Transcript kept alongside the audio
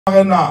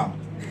Gore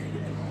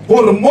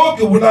mo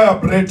ke bolaya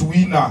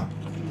breadwinner,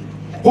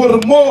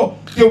 gore mo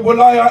ke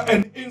bolaya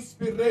an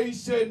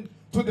inspiration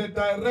to the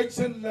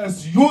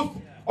directionless youth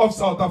of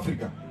South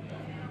Africa.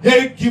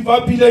 Ye give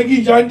up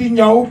ilegi jandi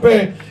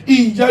nyaupe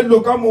ija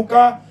loka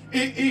muka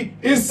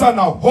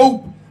isana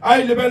hope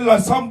I lebella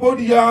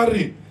somebody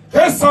yare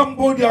he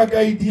somebody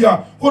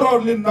agaidia gore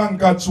le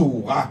nanga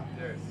tsuga.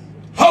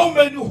 How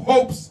many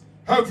hopes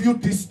have you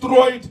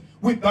destroyed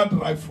with that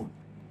rifle?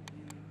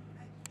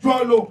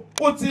 Jwalo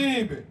o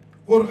tsebe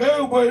gore ge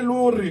o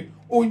boelore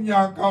o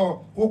nyaka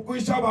go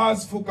kwisha ba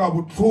Sefoka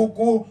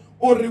botlhoko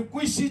o re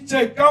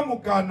kwishitse ka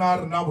mokana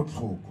rena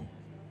botlhoko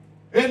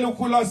e le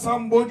khula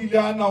Sumbody le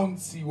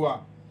announcewa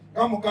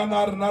ka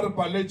mokana rena re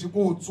paletse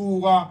go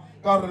tsuga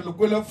ka re le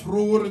kwele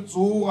fru re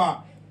tsuga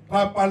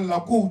ra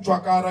palla go tswa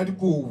ka ra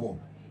dikobo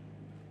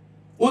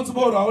o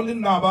tsebora o le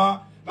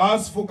naba la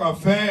Sefoka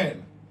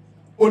fela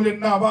o le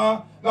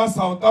naba la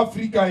South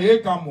Africa ye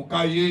ka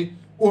moka ye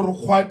o re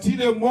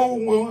khwathile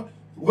mo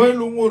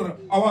welong gore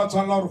a wa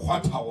tsala re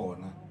khwatha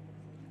bona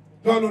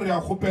jalo re a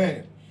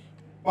khopela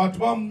batho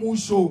ba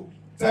mmusho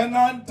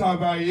tsena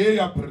ntaba ye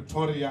ya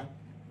Pretoria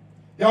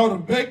ya gore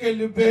beke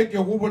le beke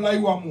go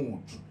bolaiwa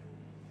motho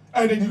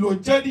ene dilo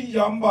tše di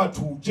jang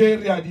batho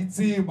tše re a di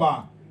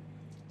tseba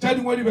tše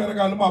dingwe di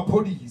bereka le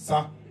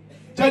maphodisa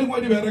tše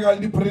dingwe di bereka le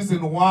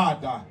di-prison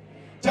warder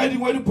tše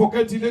dingwe di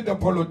pocketile the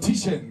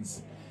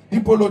politicians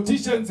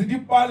di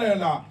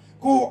palela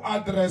go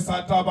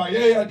addressa taba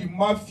ye ya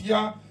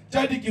di-mafia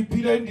tša di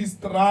kipileng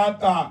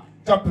di-strata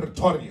tša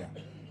Pretoria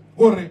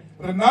gore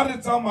rena re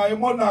tsamaye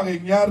mo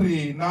nageng ya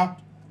rena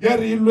ye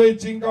re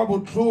lwetšeng ka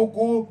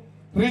botlhoko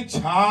re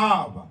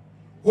tšhaba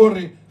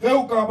gore ge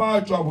o ka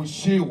ba tšwa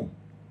bošego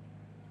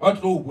ba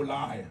tlo o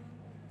bolaya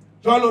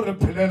jalo re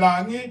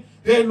phelelang ge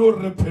e le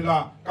re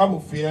phela ka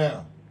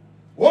bofega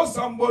wo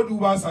Sumbody o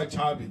ba sa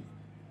tšhabe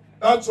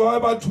that's why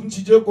ba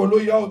thuntšitše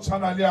koloi ya o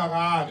tshwana le ya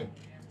gage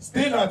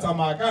still a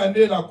tsamaya ka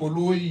ene la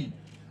koloi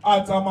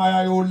a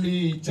tsamaya yo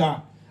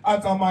letša a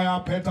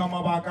tsamaya pheta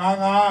mabaka a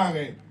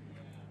gage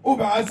o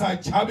be a sa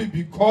tšhabe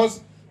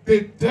because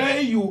the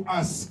day you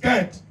are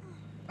scared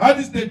that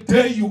is the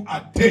day you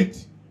are dead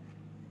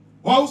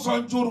wa o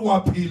swantse gore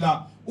wa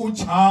phela o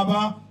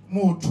tšhaba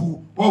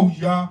motho wa o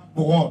ja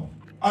bogobe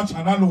a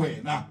tshwana le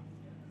wena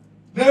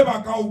le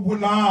ba ka o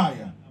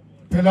bolaya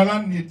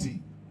phelela nnete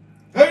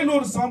ge e le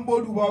gore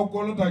Sumbody ba o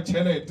kolota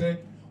tšhelete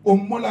o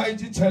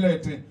mmolaetše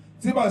tšhelete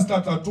tseba se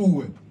tla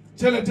tuwe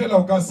tšhelete la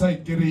o ka sa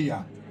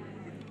ikry-a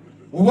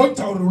o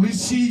bontša gore o le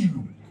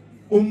šilo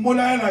o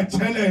mmolaela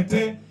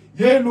tšhelete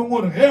ye e leng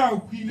gore ge a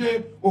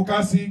hwile o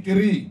ka se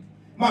ikry-e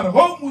mara ge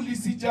o mo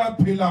lesitše a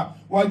phela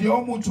wa dia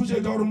o mo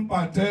tšhošetša gore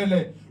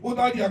mpatele o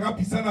tla dia ka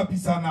pisana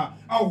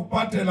a go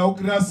patela o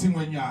kry-a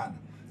sengwenyana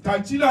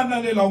tšatši la na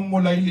le la o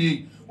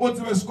mmolaileng o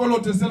tsebe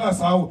sekolote sela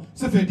sao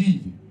se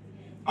fedile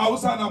a o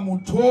sana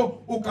motho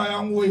o ka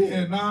yang go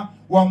yena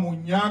wa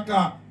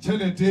monyaka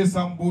tšhelete e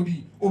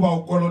Sumbody o ba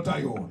o kolota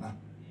yona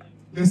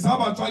le sa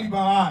batswadi ba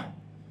gae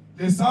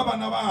le sa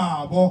bana ba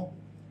gabo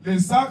le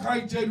sa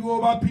kgaetšedi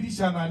o ba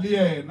phedišana le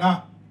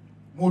yena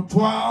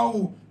motho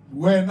ao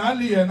wena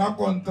le yena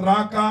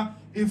kontraka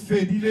e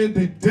fedile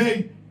the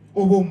day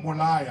o bo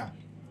mmolaya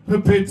re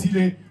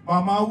phethile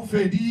mama o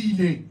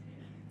fedile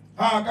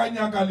ga a ka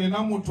nyaka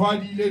lena motho a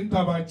diile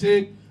ntaba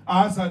tše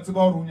a sa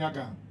tseba gore o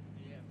nyakang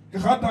ke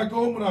gata ke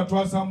o moratho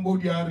wa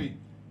Sumbody a re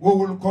we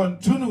will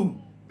continue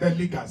the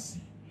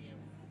legacy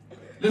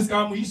le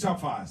ska mo isa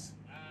fase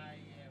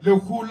le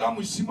khula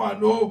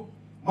moshimano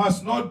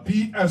must not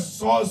be a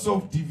source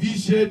of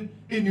division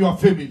in your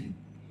family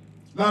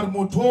la re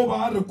motho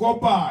ba re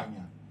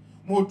kopanya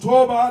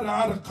motho ba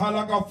re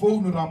khala ka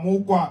phone ra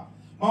mokwa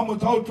ma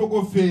motho o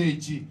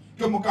tlokofetše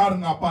ke mo ka re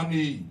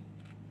ngapaneng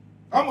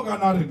ka mo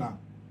kana rena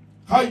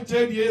ga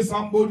itedi e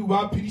Sumbody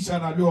ba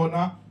phedišana le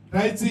yona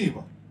ra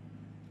itseba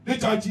le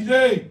tšatši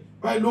le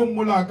ba ile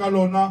mmola ka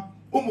lona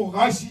o mo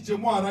gašitše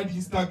mo ara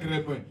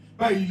di-Instagram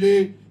ba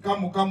ile ka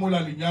moka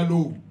mola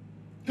lenyalong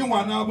ke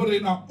ngwana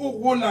borena o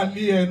gola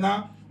le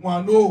yena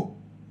ngwano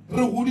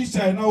re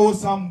godiša yena o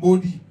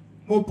Sumbody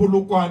mo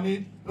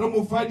Polokwane re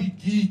mo fa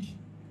di-gig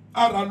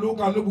a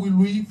raloka le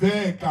boiloi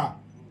veka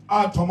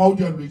a thoma o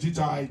dialwetše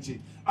tša gaetše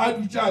a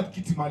dutše a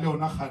kitima le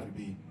yona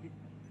kgarebeng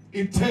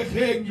e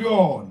thekgeng le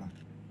yona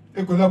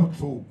e kwela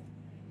botlhoko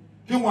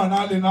ke ngwana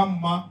a lena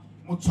mma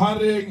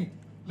motshwareng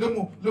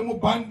le mo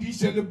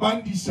bandiše le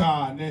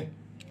bandišane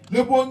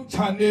le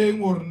bontšhaneng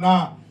gore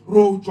na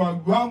ro tšwa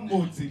jwang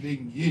mo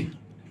tseleng ye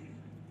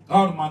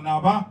ka gore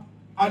manaba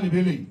a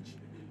lebeletše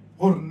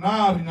gore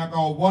na re nyaka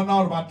go bona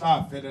gore ba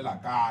tla felela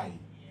kae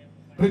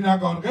re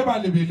nyaka gore ge ba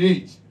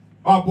lebeletše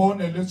ba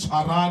bone le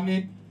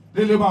tshwarane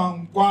le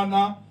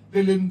bankwana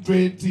le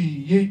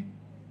ntwetee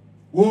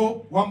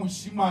wo wa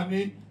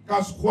mošimane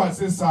ka sekgowa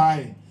se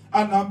sae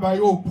a namba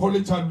yo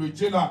pholetša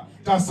lwetšela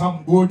tša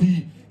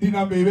Sumbody di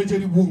nambe e betše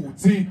di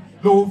botse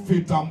le go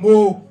feta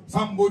mo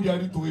Sumbody a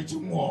di tlogetše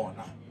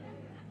ngona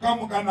ka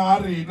mokana a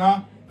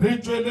rena re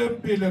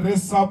tšweleng pele re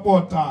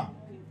support-a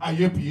a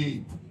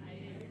yepu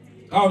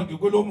ka gore ke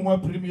kwele o mongwe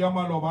premia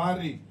maloba a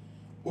re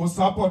o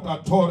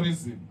supporta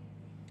tourism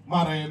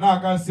mara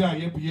yena ka se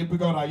ayepi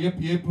ka ra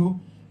ayepi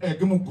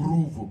ke mo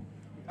groove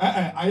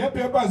ayepi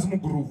as mo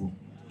groove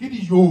ke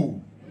di yo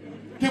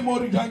ke mo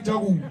ri janja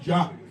go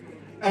ja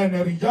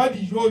ene ri ja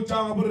di yo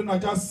tsa bo rena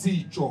tsa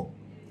setso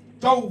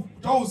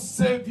tsa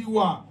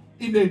serviwa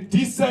in a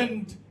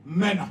decent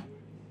manner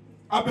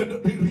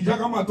abe ri ja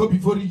ka mato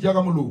before ri ja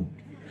ka molo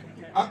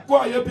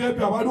kwa ayepi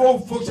aba do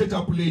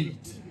foksetsa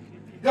plate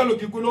yalo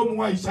ke kulo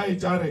mo wa isha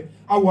ejare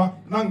awa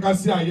nanga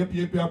si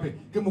ayepi abe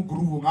ke mo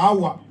groove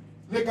ngawa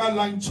le ka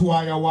lunch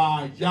wa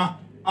ya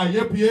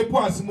ayepi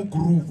as mo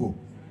groove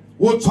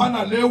o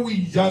tshwana le we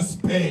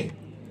just pay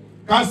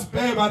ka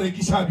spare ba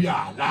rekisha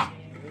biala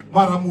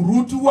mara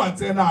muruti wa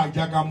tsena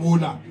ja ka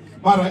mola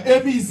mara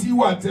MEC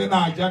wa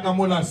tsena ja ka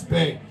mola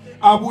spare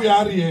abu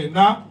ya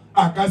riena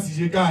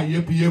akasije ka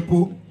ayepi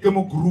ke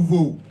mo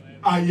groove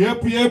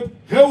ayepi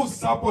he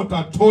support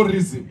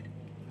tourism.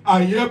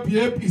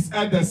 Ayepi is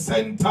at the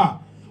center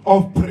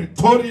of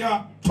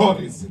Pretoria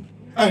tourism,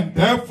 and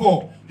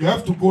therefore you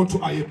have to go to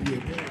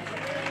Ayepi.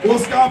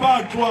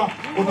 Oskaba twa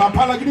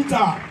utapala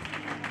gita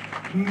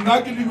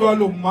nagili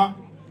waloma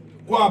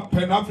kwa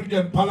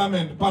Pan-African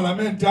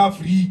Parliament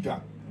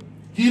Africa.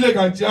 Kile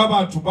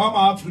kajaba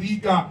tubama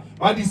Africa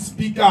badi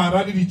speaker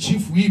radi the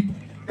chief whip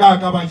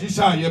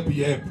kakabajisha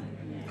Ayepi.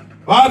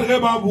 Bare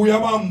babuya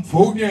ba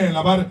mfone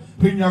la bare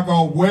rinyaka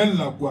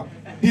wella kwa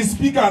the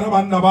speaker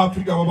na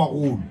Africa baba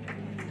go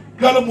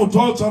yalo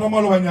motho tsara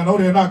malo banyana o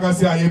rena ka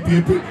se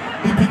Ayepi the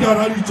speaker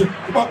radi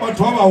ba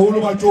batho ba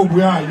holo ba tso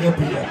buya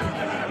Ayepi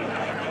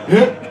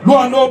lo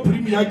ano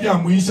premier ke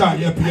amuisha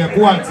Ayepi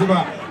ko a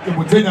tseba ke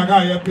motsenya ka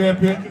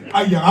Ayepi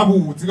aya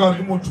abutsi ka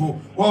re motho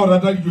wa o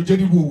rata dijo tse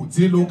di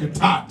botse lo ke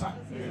thata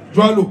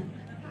jwalo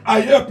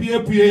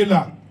Ayepi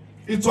ela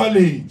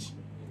itswaleji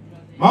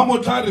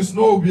mamotla re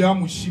sno bia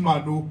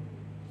moshimano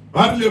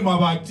ba rile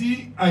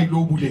mabati a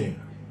ilo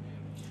bulela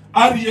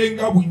a re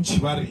yenga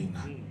bontshi ba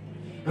rena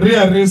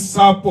re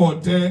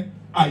support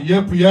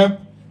Ayepi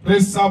re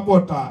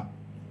supporta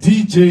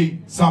DJ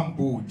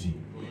Sumbody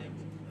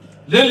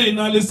le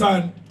lena le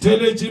sa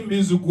teleji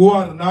music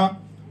wa rena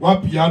wa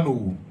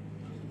piano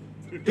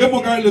ke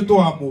mo ka le to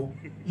amo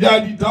le a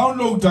di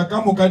download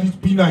ka mo ka di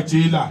pina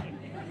jela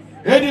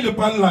edi le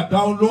palla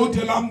download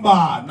la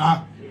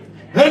mbana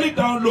heli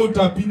download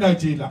a pina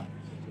jela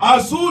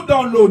asu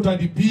download a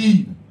di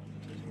pina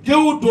ke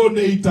u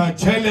donate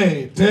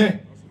chelete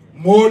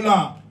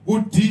mola u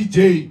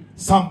DJ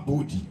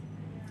Sumbody.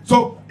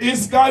 So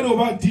it's kind of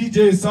a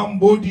DJ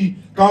Sumbody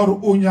ka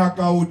unya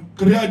ka u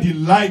create the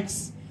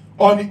likes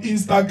on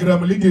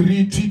Instagram li di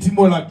retweet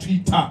mola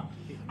Twitter.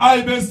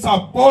 I be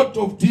support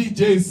of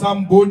DJ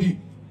Sumbody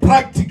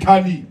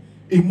practically,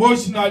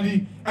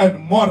 emotionally and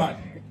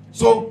morally.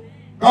 So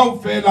ka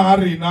fela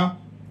arena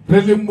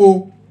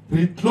relimo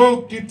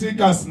ritlo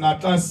kitikas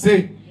nata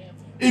se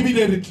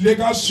ibile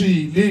ritleka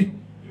shili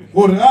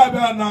gore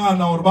aba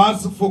na or ba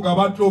Sefoka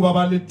ba tlo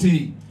ba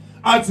leti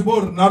ati bo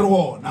rena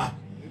rona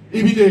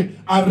ibile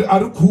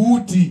ar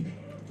khuti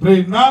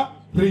rena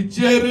re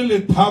tshere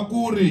le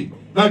thakuri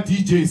la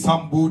DJ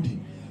Sumbody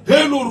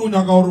helo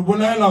runya ka gore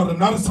bolela gore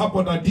na re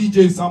supporta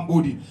DJ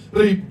Sumbody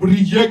re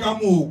brije ka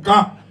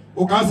moka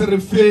o ka se re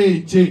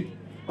fetse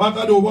ba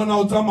tla do bona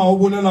o tsama o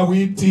bolela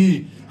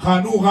witi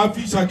gano ga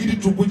fisha ke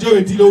ditupu tse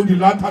wetile o di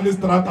latha le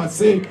strata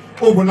se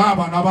o bona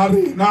bana ba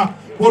rena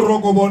o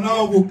roko bona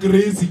o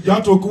crazy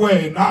jato ke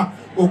wena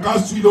o ka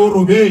swile o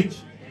robedi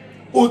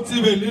o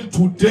tsebe le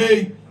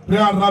today re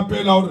a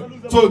rapela hore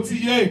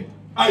tsotsi ye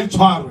a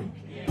itshwarwe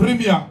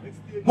premier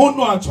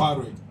mono a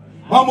tshwarwe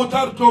ba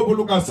motla re tlo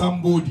boloka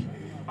Sumbody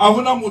a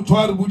bona motho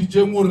a re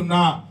boditseng hore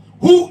na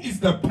who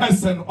is the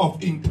person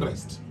of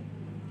interest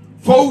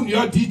phone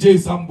ya DJ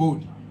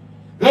Sumbody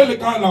le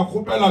ka la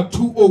khopela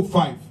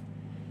 205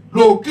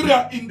 lo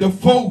krea in the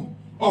phone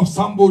of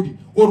somebody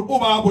or o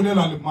ba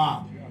bolela le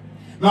mama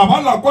la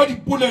bala kwa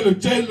dipolelo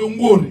tse le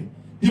ngore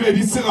di be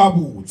di se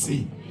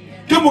gabotse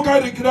ke mo ka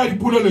re krea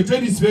dipolelo tse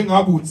di se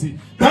gabotse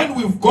then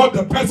we've got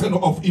the person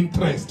of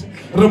interest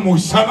re mo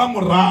shala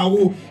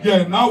morago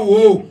yena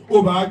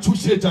o ba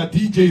tshusetsa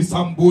DJ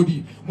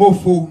Sumbody mo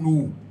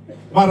phone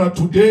mara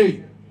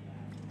today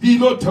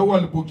dilo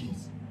thewa le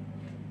bokisi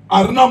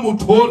arna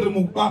motho re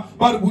mo ba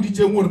re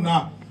boditseng gore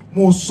na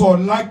mo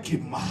sola ke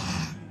ma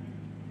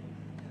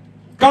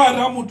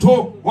Kara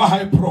muto wa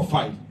high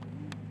profile.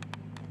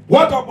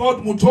 What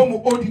about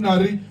mutomu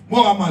ordinary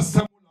mo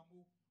amasamula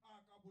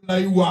mo akabula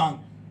iwang.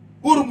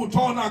 Uru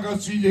muto na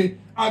gasile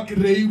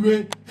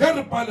agreilwe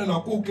herpale la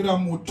kukira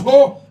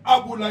muto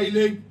abula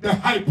ile the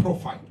high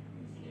profile.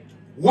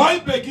 Why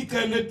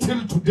Bekitele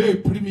till today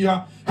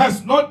Premier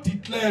has not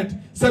declared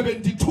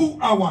 72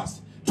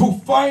 hours to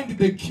find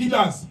the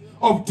killers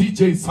of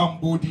DJ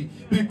Sumbody?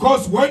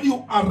 Because when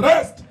you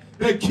arrest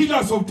the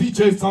killers of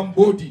DJ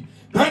Sumbody,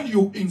 then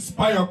you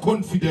inspire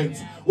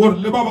confidence. Or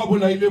lebaba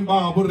bola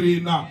ilemba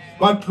aborena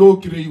batlo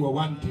kireiwa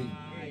one day.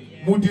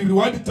 Mudiri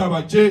wa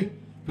ditaba tse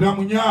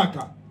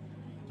ramunyaka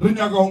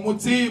rinyaka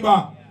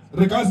umutsiba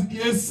rekazi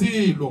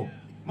diesilo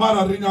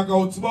mara rinyaka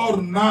utsiba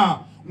orna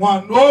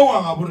ngwano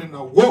wa gaborena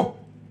wo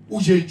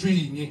uje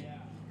tshwinye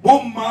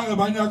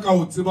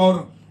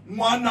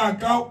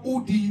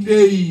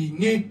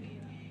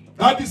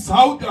That is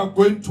how they are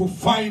going to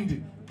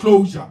find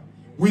closure.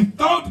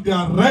 Without the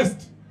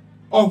arrest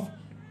of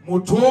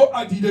Moto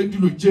Adile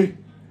Diloje,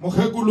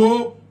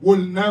 Mohekulo will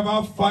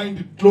never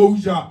find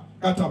closure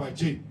at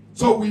Abaje.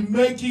 So we're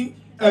making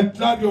a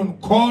clarion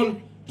call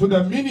to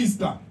the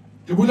minister.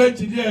 The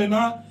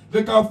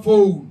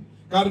phone.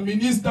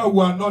 Minister,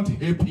 we are not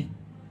happy.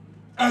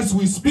 As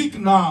we speak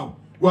now,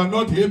 we are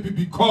not happy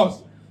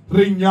because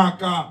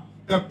Rinyaka,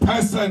 the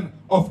person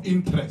of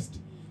interest.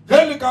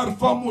 Helikar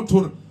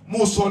famutur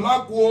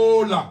musola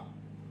kuola.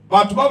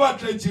 But baba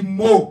tleji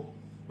mo.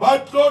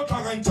 But lo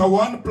tagancha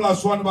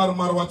 1+1 bar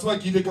marwatwa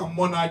gileka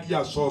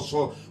monadia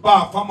so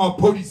ba fama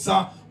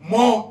polisa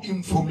more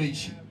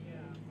information.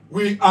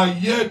 We are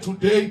here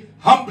today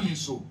humbly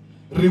so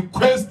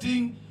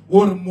requesting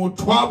or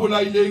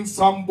motwabula ilaying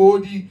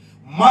somebody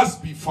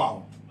must be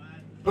found.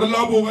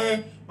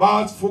 Prelaboge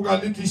ba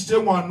fokalitli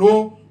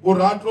shemwano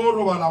oratlo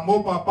robala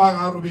mo papa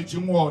ga robechi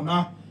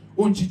ngona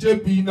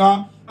unchite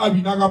pina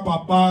abinaga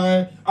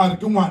papa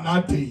arke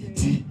ngwana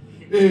deiti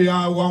e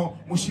ya wa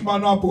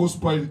mushimano apo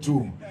spoil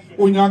too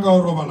onyaga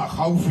robala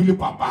gaufi le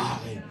papa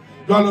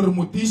jalo re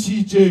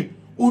motisitse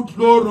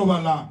utlo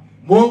robala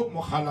mo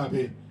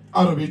mogalabe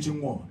a robechi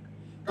ngona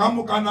ka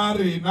mokana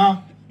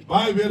rena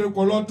ba be re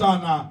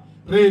kolotana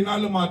rena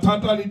le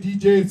mathata le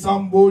DJ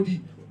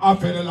Sumbody a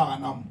felela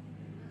ganamo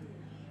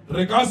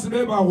re ka se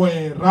be ba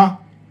wera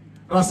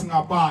ra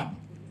singapane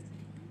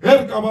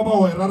ka baba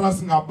wera ra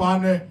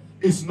singapane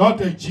is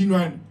not a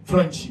genuine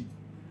friendship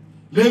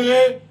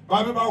le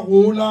ba be ba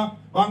gola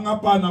ba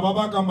ngapana ba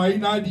ba ka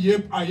maina di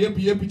a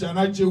yep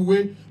jana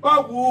chewe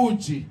ba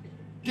gutse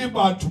ke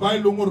batho ba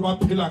ileng gore ba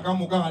phela ka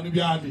moka gane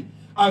bjale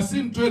a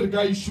se ntwe re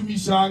ka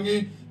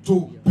ishumishange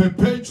to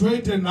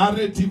perpetuate a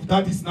narrative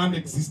that is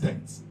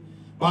non-existent.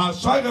 Ba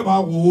swage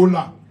ba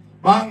gola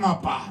ba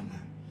ngapana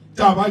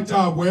taba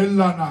tja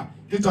boelana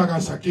ke tja ka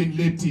shakeng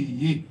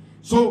leti.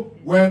 So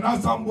when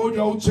somebody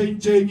out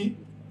changing,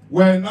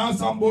 when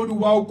somebody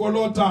wa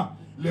kolota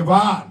le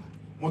bana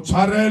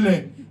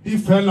motshwarele di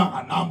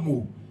fela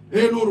anamo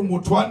e lo re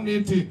motho wa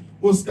nnete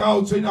o ska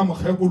o tsenya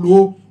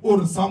mogekulo o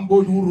re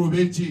somebody o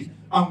robetse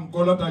a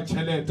nkolota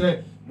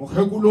tšhelete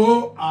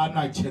mogekulo a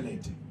na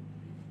tšhelete.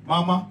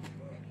 Mama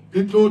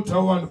it lo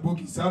tawa le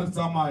bokisa re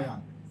tsamaya,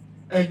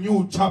 a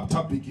new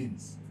chapter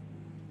begins.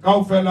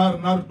 Kaufela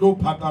re na re tlo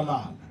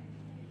phatalala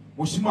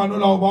moshimano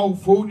la ba o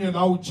phone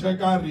la o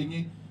checka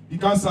ringi di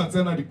ka sa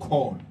tsena di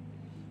call.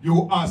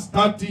 You are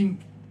starting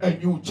a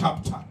new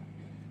chapter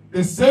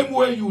the same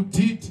way you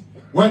did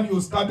when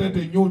you started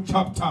a new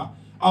chapter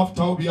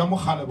after o bia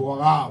mogale wa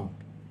gago.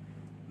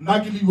 Nna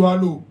ke le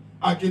jwalo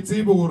a ke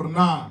tsebe gore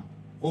na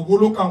go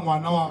boloka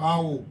ngwana wa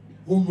gago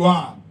go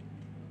jwang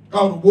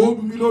ka gore bo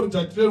dumile gore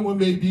tšatši mo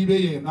maybe be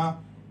yena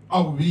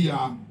a go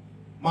beyang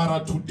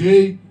mara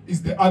today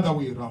is the other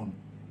way around.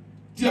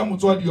 Tia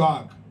motswadi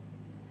wa ka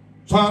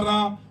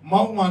tshwara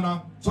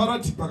maungwana tshwara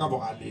thipa ka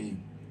bogaleng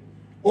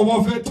o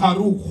bo fe thari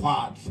o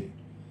kgwatlhe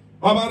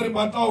ba ba re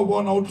batla o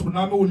bona o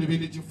tlhoname o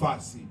lebeletse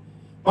fase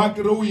ba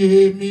kere o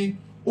eme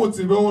o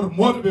tsebe gore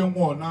mo re beng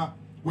gona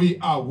we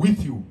are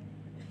with you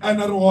and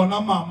re gona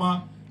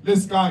mama le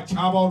ska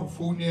tšhaba gore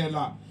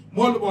founela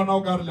mo le bona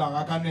o ka re le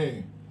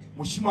agakaneng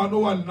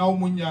moshimano wa lena o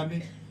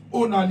monnyane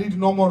o na le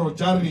dinomoro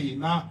tša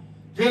rena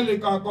ge le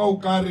ka kwa o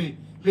ka re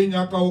le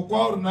nyaka o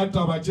kwa gore na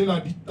taba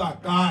tšela di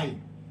takae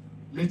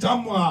le tša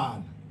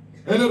mogala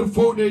e le re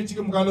founetse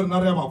ke moka le rena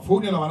re ya ba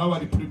founela bana ba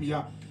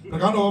di-premier re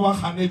ka no ba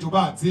kganetso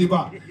ba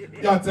tseba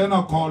ya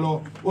tsena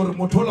kholo gore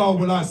motho la o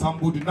bolaya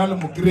Sumbody na le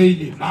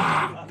mokreile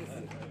na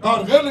ka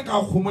gore ge le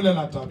ka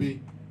kgomolela tabeng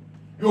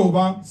yo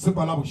ba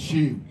sepala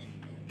bošego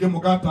ke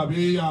moka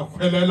tabe ya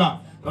kgwelela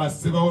ra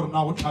seba gore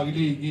na go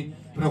tlhagileng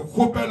re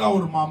kgopela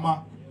gore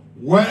mama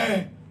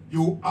where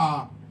you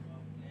are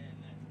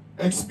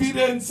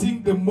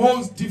experiencing the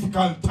most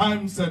difficult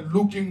times and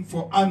looking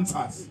for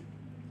answers,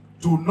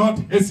 do not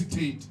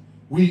hesitate.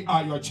 We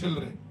are your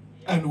children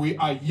and we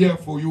are here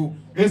for you.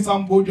 If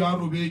somebody are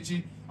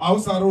robechi,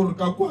 ausaro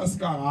ka kwaska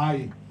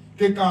gai,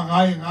 ke ka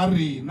gai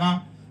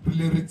garena,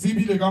 le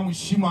retzibi le ka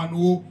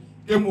moshimano,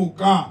 ke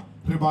moka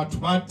re batho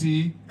ba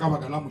ti ka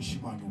baka la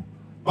moshimano.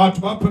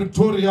 Batho ba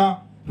Pretoria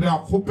re a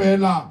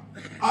kgopela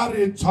a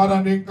re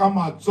tshwaraneng ka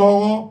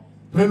matsogo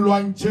re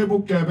lwantšhe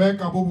bokebe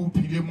ka bo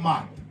bophile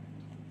mata.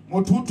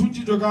 Motho o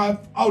thuntšitšwe ka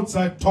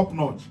outside top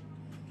notch.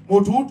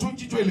 Motho o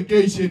thuntšitšwe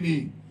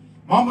locationeng.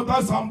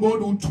 Mamota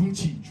Sumbody o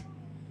thuntšitšwe.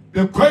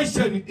 The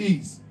question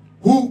is,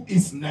 who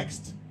is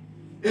next?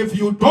 If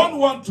you don't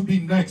want to be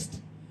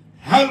next,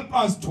 help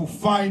us to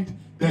find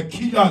the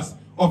killers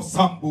of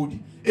Sumbody.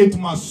 It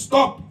must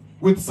stop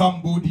with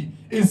Sumbody.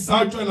 It's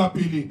Sajwela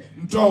Pili,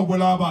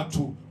 Njobola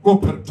Batu, go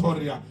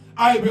Pretoria.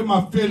 I be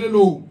my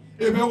fellow,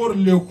 ebe or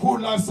le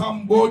hula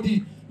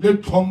Sumbody, le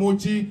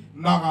Tomochi,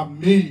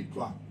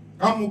 Nagamedwa.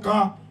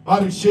 Kamuka,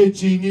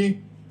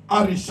 Arishetini,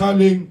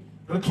 Arishaling,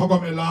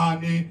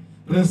 Retogomelani,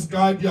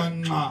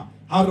 Rescadiana,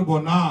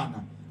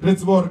 Harbonana,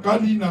 Retsbor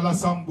Galina la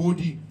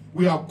Sumbody.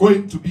 We are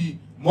going to be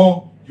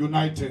more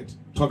united.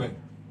 Tobe.